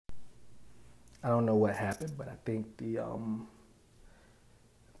I don't know what happened, but I think I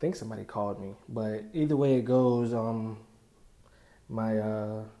think somebody called me. But either way it goes,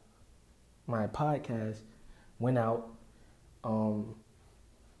 my my podcast went out. Um,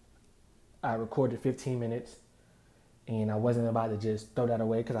 I recorded 15 minutes, and I wasn't about to just throw that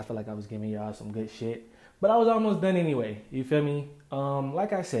away because I feel like I was giving y'all some good shit. But I was almost done anyway. You feel me?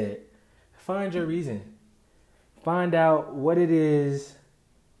 Like I said, find your reason. Find out what it is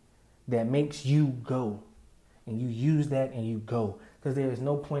that makes you go, and you use that and you go. Because there is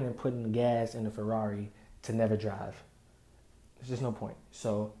no point in putting gas in a Ferrari to never drive. There's just no point.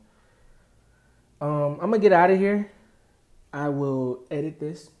 So I'm gonna get out of here. I will edit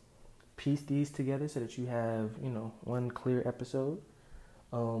this, piece these together so that you have, one clear episode.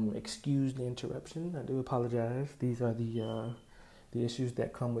 Excuse the interruption. I do apologize. These are the issues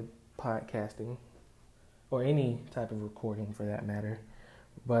that come with podcasting or any type of recording for that matter.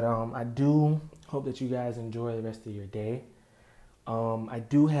 But I do hope that you guys enjoy the rest of your day. I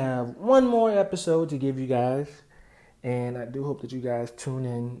do have one more episode to give you guys, and I do hope that you guys tune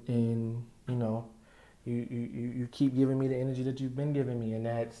in and you keep giving me the energy that you've been giving me, and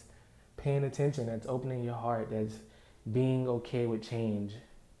that's paying attention, that's opening your heart, that's being okay with change.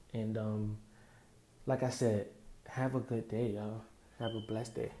 And like I said, have a good day, y'all. Have a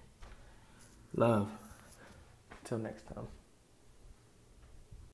blessed day. Love. Till next time.